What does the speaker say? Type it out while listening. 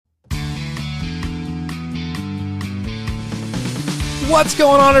What's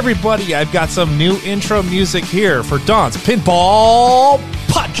going on, everybody? I've got some new intro music here for Don's Pinball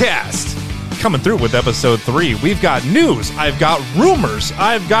Podcast. Coming through with episode 3. We've got news. I've got rumors.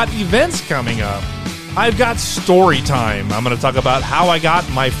 I've got events coming up. I've got story time. I'm going to talk about how I got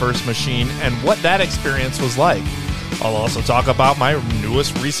my first machine and what that experience was like. I'll also talk about my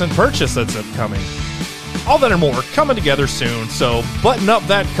newest recent purchase that's upcoming. All that and more coming together soon, so button up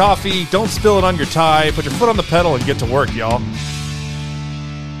that coffee, don't spill it on your tie, put your foot on the pedal and get to work, y'all.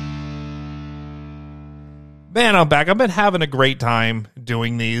 Man, I'm back. I've been having a great time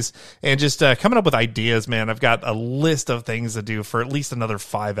doing these and just coming up with ideas, man. I've got a list of things to do for at least another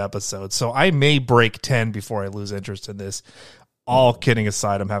 5 episodes, so I may break 10 before I lose interest in this. All kidding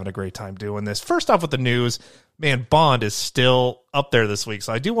aside, I'm having a great time doing this. First off with the news, man, Bond is still up there this week,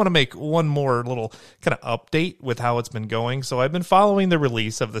 so I do want to make one more little kind of update with how it's been going. So I've been following the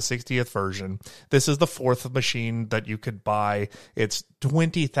release of the 60th version. This is the 4th machine that you could buy. It's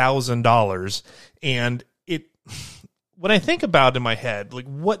 $20,000, and when I think about it in my head, like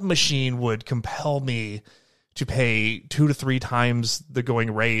what machine would compel me to pay 2 to 3 times the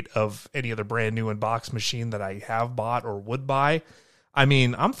going rate of any other brand new in-box machine that I have bought or would buy? I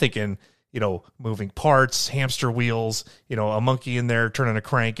mean, I'm thinking, moving parts, hamster wheels, a monkey in there turning a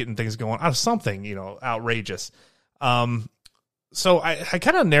crank, getting things going out of something, outrageous. So I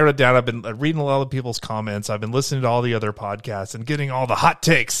kind of narrowed it down. I've been reading a lot of people's comments. I've been listening to all the other podcasts and getting all the hot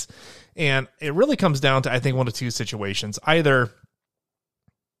takes. And it really comes down to, I think, one of 2 situations. Either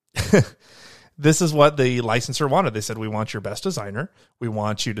this is what the licensor wanted. They said, we want your best designer. We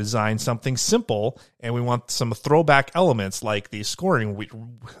want you to design something simple. And we want some throwback elements like the scoring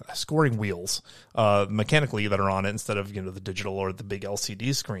wheels mechanically that are on it instead of, the digital or the big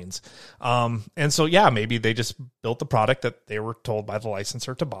LCD screens. And so, yeah, maybe they just built the product that they were told by the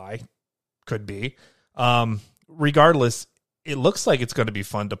licensor to buy. Could be. Regardless, it looks like it's going to be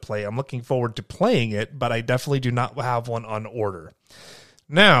fun to play. I'm looking forward to playing it, but I definitely do not have one on order.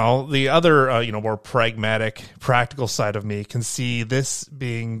 Now, the other, more pragmatic, practical side of me can see this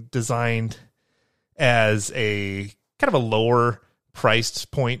being designed as a kind of a lower priced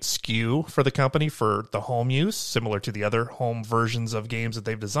point SKU for the company for the home use, similar to the other home versions of games that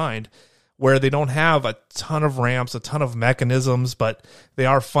they've designed, where they don't have a ton of ramps, a ton of mechanisms, but they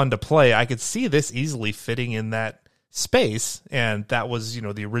are fun to play. I could see this easily fitting in that space, and that was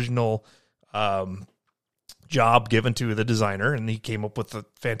the original job given to the designer, and he came up with a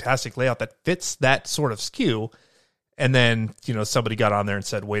fantastic layout that fits that sort of SKU. And then somebody got on there and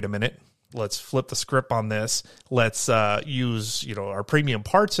said, wait a minute, let's flip the script on this. Let's use our premium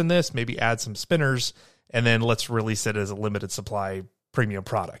parts in this, maybe add some spinners, and then let's release it as a limited supply premium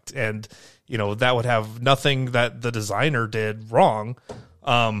product. And that would have nothing that the designer did wrong,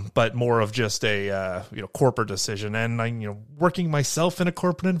 but more of just a corporate decision. And I, working myself in a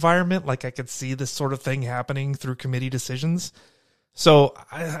corporate environment, like I could see this sort of thing happening through committee decisions. So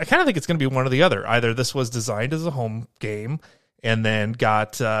I kind of think it's going to be one or the other. Either this was designed as a home game and then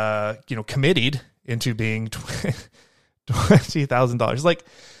got committed into being $20,000. Like,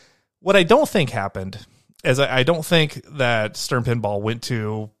 what I don't think happened is I don't think that Stern Pinball went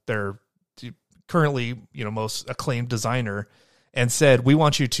to their currently most acclaimed designer and said, we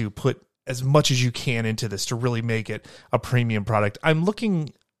want you to put as much as you can into this to really make it a premium product. I'm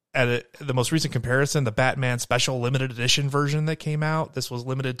looking at the most recent comparison, the Batman Special Limited Edition version that came out. This was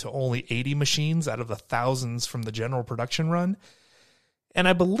limited to only 80 machines out of the thousands from the general production run. And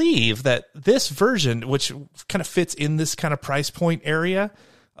I believe that this version, which kind of fits in this kind of price point area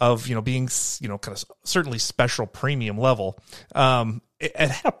of, being, kind of certainly special premium level, it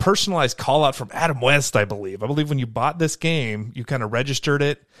had a personalized call out from Adam West, I believe. I believe when you bought this game, you kind of registered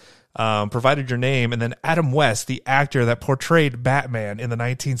it, provided your name, and then Adam West, the actor that portrayed Batman in the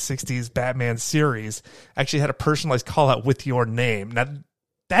 1960s Batman series, actually had a personalized call out with your name. Now,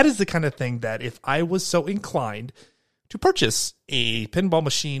 that is the kind of thing that if I was so inclined to purchase a pinball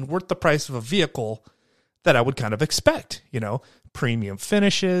machine worth the price of a vehicle, that I would kind of expect, premium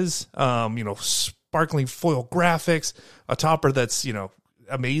finishes, sparkling foil graphics, a topper that's,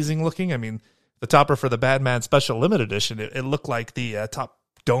 amazing looking. I mean, the topper for the Batman Special Limited Edition, it looked like the top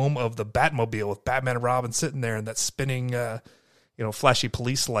dome of the Batmobile with Batman and Robin sitting there and that spinning, flashy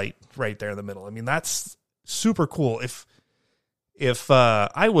police light right there in the middle. I mean, that's super cool. If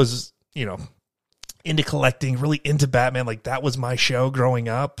I was, into collecting, really into Batman, like that was my show growing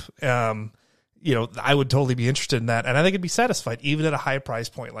up, I would totally be interested in that. And I think I'd be satisfied even at a high price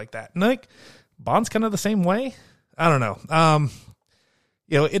point like that. And like Bond's kind of the same way. I don't know.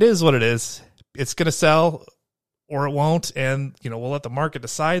 It is what it is. It's going to sell or it won't, and we'll let the market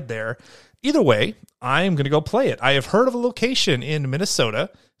decide there. Either way, I am going to go play it. I have heard of a location in Minnesota,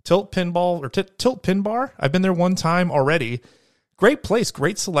 Tilt Pin Bar. I've been there one time already. Great place,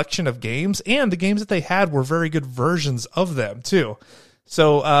 great selection of games, and the games that they had were very good versions of them too.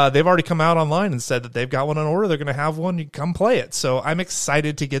 So they've already come out online and said that they've got one on order. They're going to have one. You can come play it. So I'm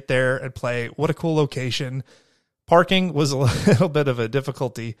excited to get there and play. What a cool location. Parking was a little bit of a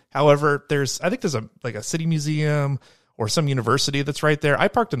difficulty. However, I think there's a city museum or some university that's right there. I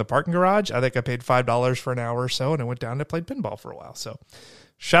parked in the parking garage. I think I paid $5 for an hour or so, and I went down and I played pinball for a while. So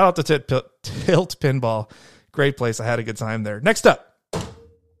shout out to Tilt Pinball. Great place. I had a good time there. Next up,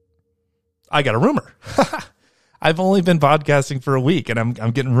 I got a rumor. I've only been podcasting for a week, and I'm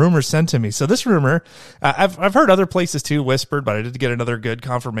getting rumors sent to me. So this rumor, I've heard other places too whispered, but I did get another good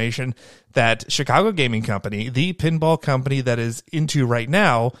confirmation that Chicago Gaming Company, the pinball company that is into right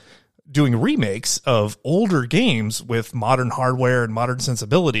now doing remakes of older games with modern hardware and modern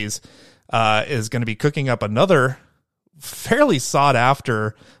sensibilities, is going to be cooking up another fairly sought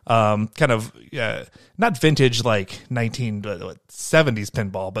after kind of not vintage like 1970s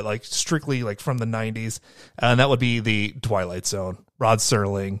pinball, but like strictly like from the 90s, and that would be the Twilight Zone. Rod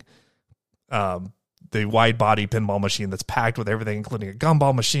Serling, the wide body pinball machine that's packed with everything, including a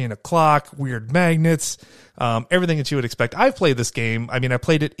gumball machine, a clock, weird magnets, everything that you would expect. I've played this game. I mean, I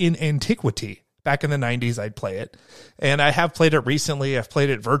played it in antiquity. Back in the 90s, I'd play it. And I have played it recently. I've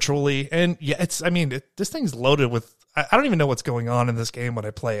played it virtually. And yeah, this thing's loaded with, I don't even know what's going on in this game when I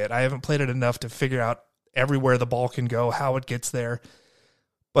play it. I haven't played it enough to figure out everywhere the ball can go, how it gets there.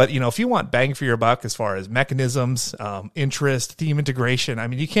 But, if you want bang for your buck as far as mechanisms, interest, theme integration, I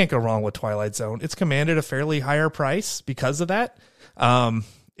mean, you can't go wrong with Twilight Zone. It's commanded a fairly higher price because of that. And,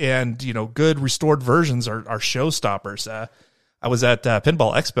 good restored versions are showstoppers. I was at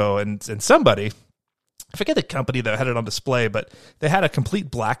Pinball Expo and somebody, I forget the company that had it on display, but they had a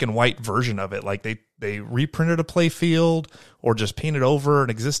complete black and white version of it. Like they reprinted a play field or just painted over an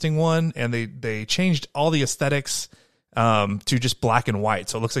existing one, and they changed all the aesthetics to just black and white.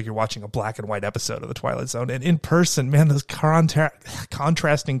 So it looks like you're watching a black and white episode of the Twilight Zone. And in person, man, those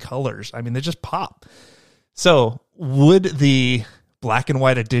contrasting colors, I mean, they just pop. So would the black and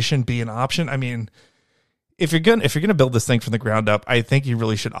white edition be an option? I mean, if you're gonna build this thing from the ground up, I think you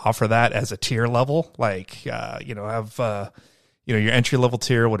really should offer that as a tier level. Like, have your entry level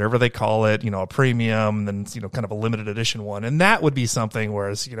tier, whatever they call it, a premium, and then kind of a limited edition one, and that would be something.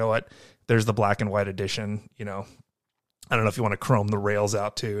 Whereas, there's the black and white edition. I don't know if you want to chrome the rails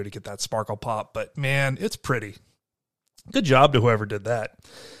out too to get that sparkle pop, but man, it's pretty. Good job to whoever did that.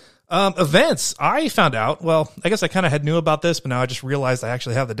 Events. I found out, well, I guess I kind of knew about this, but now I just realized I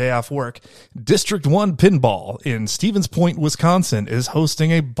actually have the day off work. District 1 Pinball in Stevens Point, Wisconsin is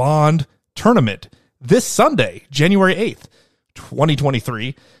hosting a Bond tournament this Sunday, January 8th,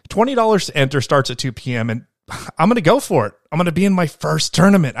 2023. $20 to enter, starts at 2 p.m. and I'm going to go for it. I'm going to be in my first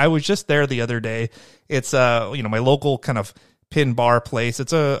tournament. I was just there the other day. It's, my local kind of pin bar place.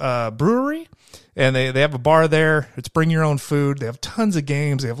 It's a brewery. And they have a bar there. It's bring your own food. They have tons of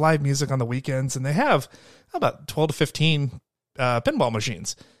games. They have live music on the weekends. And they have about 12 to 15 pinball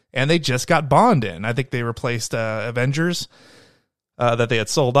machines. And they just got Bond in. I think they replaced Avengers that they had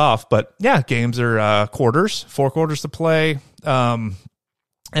sold off. But yeah, games are quarters, 4 quarters to play. And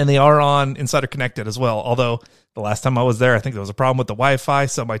they are on Insider Connected as well. Although the last time I was there, I think there was a problem with the Wi-Fi.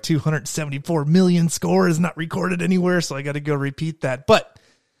 So my 274 million score is not recorded anywhere. So I got to go repeat that. But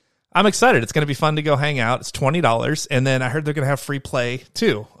I'm excited. It's going to be fun to go hang out. It's $20. And then I heard they're going to have free play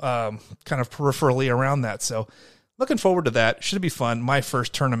too, kind of peripherally around that. So looking forward to that. Should be fun. My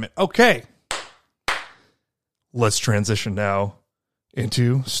first tournament. Okay. Let's transition now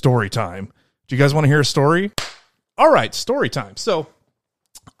into story time. Do you guys want to hear a story? All right. Story time. So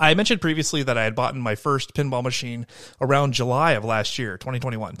I mentioned previously that I had bought my first pinball machine around July of last year,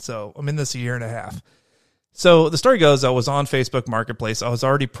 2021. So I'm in this a year and a half. So the story goes, I was on Facebook Marketplace. I was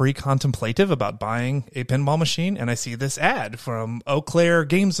already pre-contemplative about buying a pinball machine, and I see this ad from Eau Claire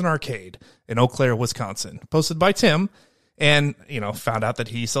Games and Arcade in Eau Claire, Wisconsin, posted by Tim, and, found out that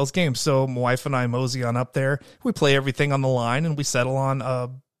he sells games. So my wife and I mosey on up there. We play everything on the line, and we settle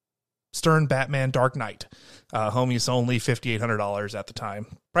on Stern Batman Dark Knight. Home use only, $5,800 at the time.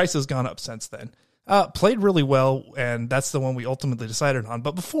 Price has gone up since then. Played really well, and that's the one we ultimately decided on.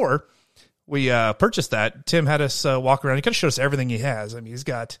 But before we purchased that, Tim had us walk around. He kind of showed us everything he has. I mean, he's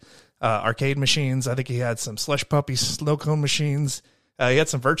got arcade machines. I think he had some Slush Puppy snow cone machines. He had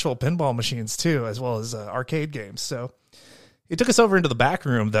some virtual pinball machines too, as well as arcade games. So he took us over into the back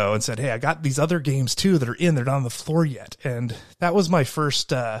room though and said, "Hey, I got these other games too that are they're not on the floor yet." And that was my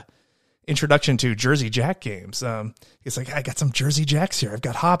first introduction to Jersey Jack games. He's like, I got some Jersey Jacks here. I've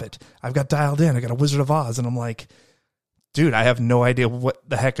got Hobbit. I've got Dialed In. I got a Wizard of Oz. And I'm like, dude, I have no idea what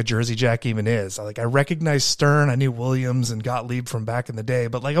the heck a Jersey Jack even is. I recognize Stern. I knew Williams and Gottlieb from back in the day,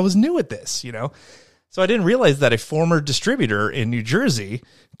 but I was new at this, So I didn't realize that a former distributor in New Jersey,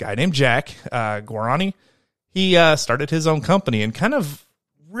 a guy named Jack Guarani, he started his own company and kind of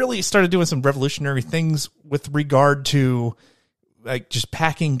really started doing some revolutionary things with regard to just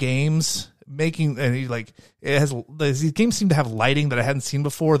packing games, making, and these games seem to have lighting that I hadn't seen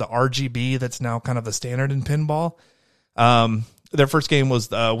before, the RGB that's now kind of the standard in pinball. Their first game was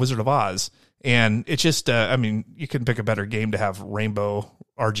Wizard of Oz, and it's just, you couldn't pick a better game to have rainbow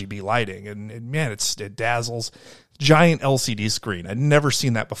RGB lighting, and man, it dazzles. Giant LCD screen. I'd never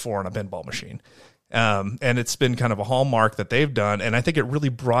seen that before on a pinball machine. And it's been kind of a hallmark that they've done, and I think it really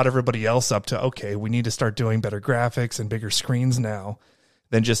brought everybody else up to, okay, we need to start doing better graphics and bigger screens now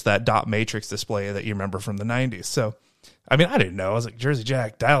than just that dot matrix display that you remember from the 90s. So, I didn't know. I was like, Jersey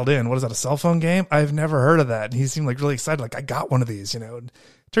Jack, Dialed In. What is that, a cell phone game? I've never heard of that. And he seemed really excited, I got one of these, And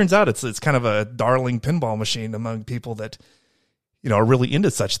turns out it's kind of a darling pinball machine among people that, are really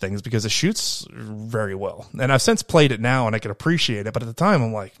into such things because it shoots very well. And I've since played it now and I can appreciate it. But at the time,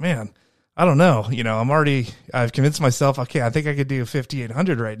 I'm like, man, I don't know. I've convinced myself, okay, I think I could do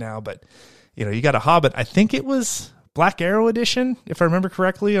 5800 right now. But, you got a Hobbit. I think it was Black Arrow edition, if I remember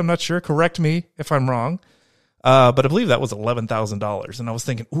correctly. I'm not sure. Correct me if I'm wrong. But I believe that was $11,000. And I was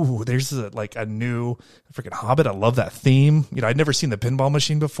thinking, ooh, there's a new freaking Hobbit. I love that theme. I'd never seen the pinball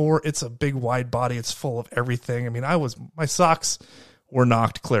machine before. It's a big wide body. It's full of everything. My socks were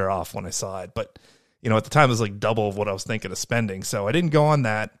knocked clear off when I saw it. But, at the time it was double of what I was thinking of spending. So I didn't go on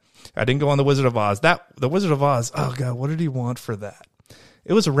that. I didn't go on the Wizard of Oz. The Wizard of Oz, oh God, what did he want for that?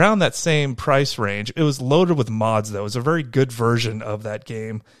 It was around that same price range. It was loaded with mods, though. It was a very good version of that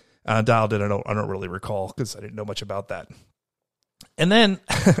game. Dialed In, I don't really recall because I didn't know much about that. And then,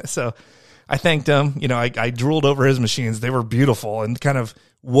 so I thanked him. I drooled over his machines. They were beautiful and kind of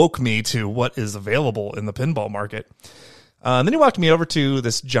woke me to what is available in the pinball market. And then he walked me over to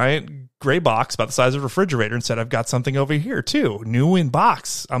this giant gray box about the size of a refrigerator and said, I've got something over here too. New in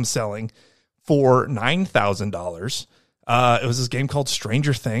box I'm selling for $9,000. It was this game called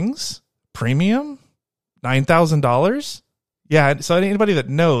Stranger Things Premium, $9,000. Yeah, so anybody that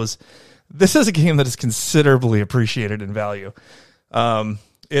knows, this is a game that is considerably appreciated in value.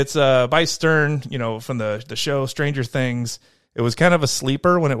 It's by Stern, from the show Stranger Things. It was kind of a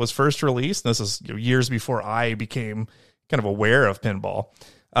sleeper when it was first released. This is years before I became kind of aware of pinball,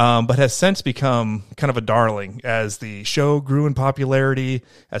 but has since become kind of a darling as the show grew in popularity,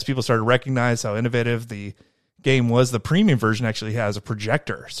 as people started to recognize how innovative the game was. The premium version actually has a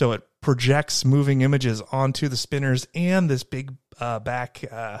projector, so it projects moving images onto the spinners and this big back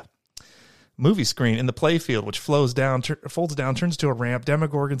movie screen in the playfield, which folds down, turns to a ramp.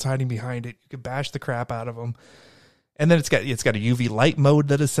 Demogorgon's hiding behind it. You can bash the crap out of them. And then it's got a UV light mode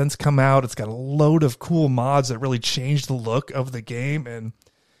that has since come out. It's got a load of cool mods that really changed the look of the game. And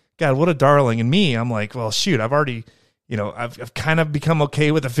God, what a darling. And me, I'm like, well, shoot, I've already, I've kind of become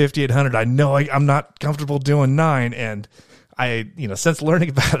okay with the 5800. I know I'm not comfortable doing 9. And I, since learning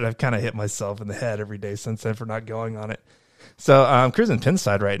about it, I've kind of hit myself in the head every day since then for not going on it. So I'm cruising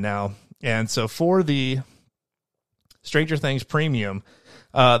Pinside right now. And so for the Stranger Things Premium,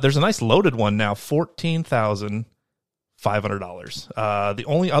 there's a nice loaded one now, $14,500. The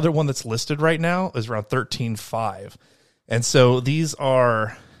only other one that's listed right now is around $13,500. And so these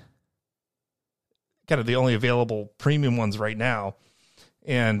are kind of the only available premium ones right now.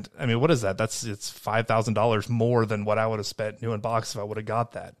 And what is that? It's $5,000 more than what I would have spent new in box if I would have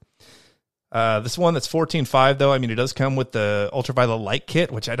got that. This one that's $14,500 though. It does come with the ultraviolet light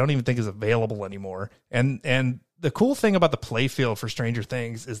kit, which I don't even think is available anymore. And the cool thing about the playfield for Stranger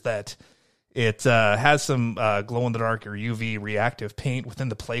Things is that it has some glow-in-the-dark or UV reactive paint within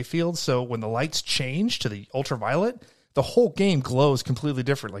the playfield. So when the lights change to the ultraviolet, the whole game glows completely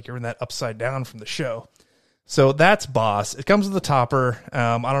different, like you're in that upside down from the show. So that's boss. It comes with the topper.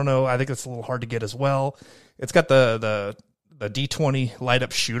 I don't know. I think it's a little hard to get as well. It's got the D20 light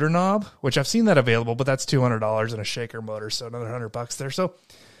up shooter knob, which I've seen that available, but that's $200 and a shaker motor, so another $100 there. So,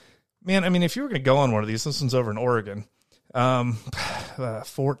 man, if you were going to go on one of these, this one's over in Oregon.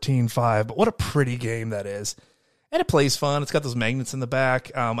 14.5, but what a pretty game that is. And it plays fun. It's got those magnets in the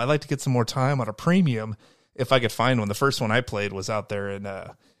back. I'd like to get some more time on a premium if I could find one. The first one I played was out there in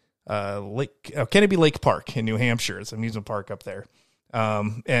Kennedy Lake Park in New Hampshire. It's an amusement park up there.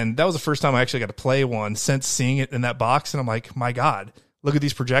 And that was the first time I actually got to play one since seeing it in that box. And I'm like, my God, look at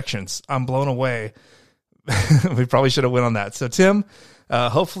these projections. I'm blown away. We probably should have went on that. So Tim,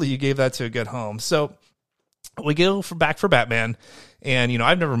 Hopefully you gave that to a good home. So we go back for Batman, and,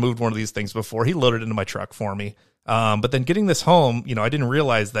 I've never moved one of these things before. He loaded it into my truck for me. But then getting this home, I didn't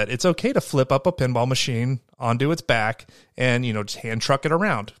realize that it's okay to flip up a pinball machine onto its back and, just hand truck it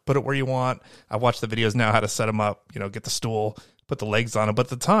around, put it where you want. I watched the videos now how to set them up, get the stool, put the legs on it. But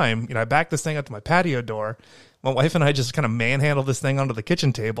at the time, I backed this thing up to my patio door. My wife and I just kind of manhandle this thing onto the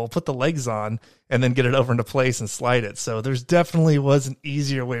kitchen table, put the legs on, and then get it over into place and slide it. So there's definitely was an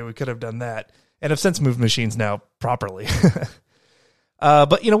easier way we could have done that. And I've since moved machines now properly.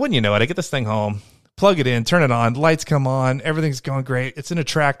 But, wouldn't you know it, I get this thing home, plug it in, turn it on, lights come on, everything's going great. It's in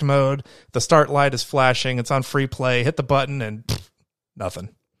attract mode. The start light is flashing. It's on free play. Hit the button and nothing.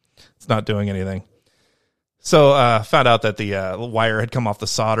 It's not doing anything. So found out that the wire had come off the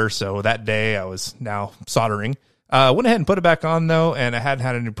solder. So that day I was now soldering. Went ahead and put it back on, though, and I hadn't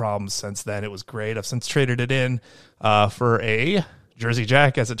had any problems since then. It was great. I've since traded it in for a Jersey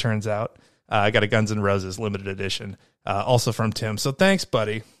Jack, as it turns out. I got a Guns N' Roses limited edition, also from Tim. So thanks,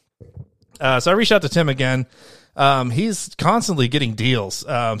 buddy. So I reached out to Tim again. He's constantly getting deals.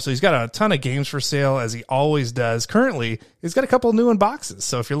 So he's got a ton of games for sale, as he always does. Currently, he's got a couple new in boxes.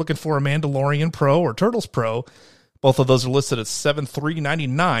 So if you're looking for a Mandalorian Pro or Turtles Pro, both of those are listed at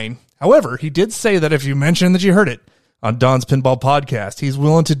 $7,399. However, he did say that if you mention that you heard it on Don's Pinball Podcast, he's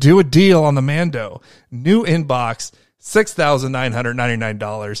willing to do a deal on the Mando. New inbox,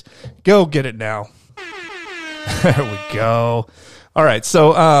 $6,999. Go get it now. There we go. All right,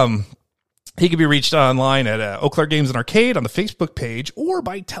 so he can be reached online at Eau Claire Games and Arcade on the Facebook page or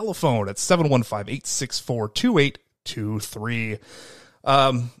by telephone at 715-864-2823.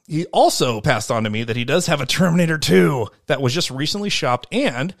 He also passed on to me that he does have a Terminator 2 that was just recently shopped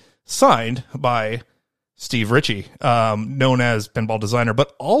and signed by Steve Ritchie, known as Pinball Designer,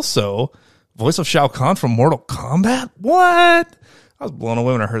 but also voice of Shao Kahn from Mortal Kombat. What? I was blown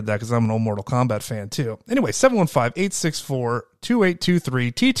away when I heard that because I'm an old Mortal Kombat fan too. Anyway,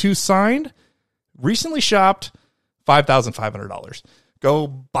 715-864-2823. T2 signed, recently shopped, $5,500. Go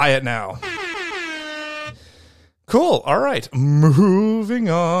buy it now. Cool. All right. Moving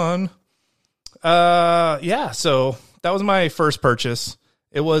on. Yeah, so that was my first purchase.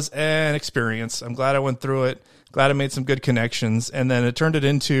 It was an experience. I'm glad I went through it. Glad I made some good connections. And then it turned it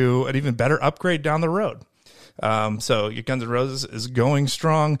into an even better upgrade down the road. So your Guns N' Roses is going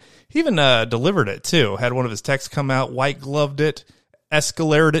strong. He even delivered it too. Had one of his techs come out, white gloved it,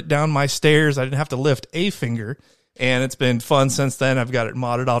 escalated it down my stairs. I didn't have to lift a finger. And it's been fun since then. I've got it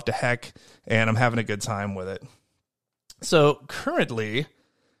modded off to heck, and I'm having a good time with it. So currently,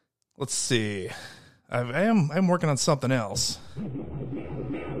 let's see. I'm working on something else.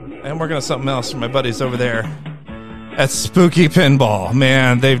 I'm working on something else for my buddies over there at Spooky Pinball.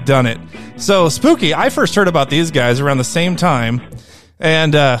 Man, they've done it. So Spooky, I first heard about these guys around the same time,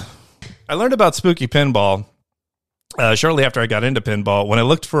 and I learned about Spooky Pinball shortly after I got into pinball when I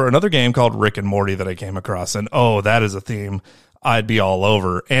looked for another game called Rick and Morty that I came across, and oh, that is a theme I'd be all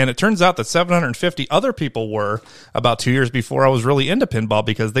over. And it turns out that 750 other people were about 2 years before I was really into pinball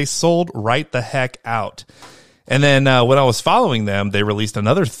because they sold right the heck out. And then when I was following them, they released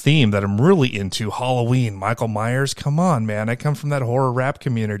another theme that I'm really into, Halloween. Michael Myers, come on, man. I come from that horror rap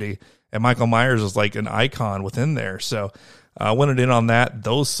community, and Michael Myers is like an icon within there. So I went in on that.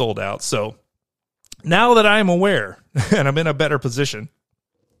 Those sold out. So now that I'm aware and I'm in a better position,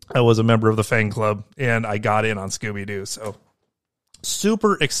 I was a member of the fan club, and I got in on Scooby-Doo. So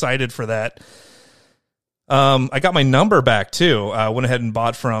super excited for that. I got my number back, too. I went ahead and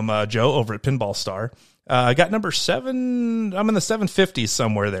bought from Joe over at Pinball Star. I got number 7. I'm in the 750s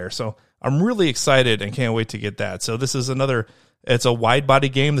somewhere there. So I'm really excited and can't wait to get that. So this is it's a wide body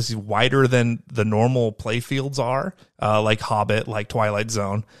game. This is wider than the normal play fields are, like Hobbit, like Twilight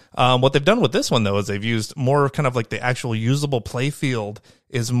Zone. What they've done with this one, though, is they've used more kind of like the actual usable play field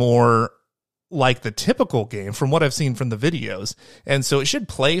is more like the typical game from what I've seen from the videos. And so it should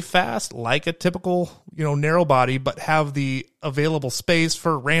play fast like a typical, narrow body, but have the available space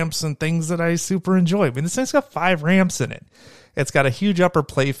for ramps and things that I super enjoy. I mean, this thing's got 5 ramps in it. It's got a huge upper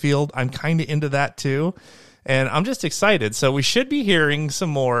play field. I'm kind of into that too. And I'm just excited. So we should be hearing some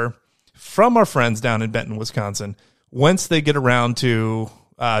more from our friends down in Benton, Wisconsin, once they get around to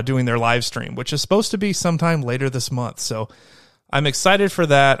doing their live stream, which is supposed to be sometime later this month. So I'm excited for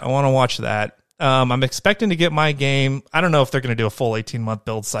that. I want to watch that. I'm expecting to get my game. I don't know if they're going to do a full 18-month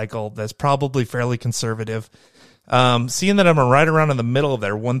build cycle. That's probably fairly conservative. Seeing that I'm right around in the middle of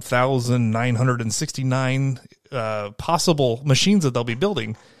their 1,969 possible machines that they'll be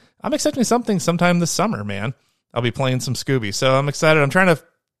building, I'm expecting something sometime this summer, man. I'll be playing some Scooby. So I'm excited. I'm trying to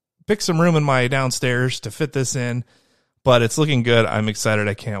pick some room in my downstairs to fit this in. but it's looking good. I'm excited.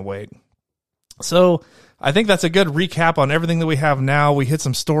 I can't wait. So I think that's a good recap on everything that we have now. We hit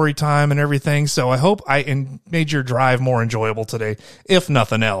some story time and everything. So I hope I made your drive more enjoyable today, if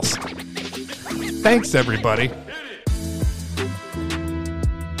nothing else. Thanks, everybody.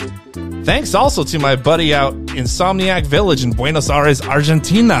 Thanks also to my buddy out in Insomniac Village in Buenos Aires,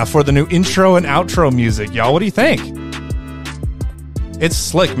 Argentina for the new intro and outro music. Y'all, what do you think? It's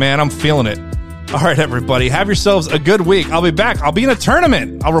slick, man. I'm feeling it. All right, everybody. Have yourselves a good week. I'll be back. I'll be in a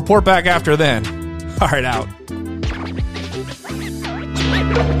tournament. I'll report back after then. All right, out.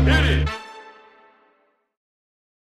 Hit it.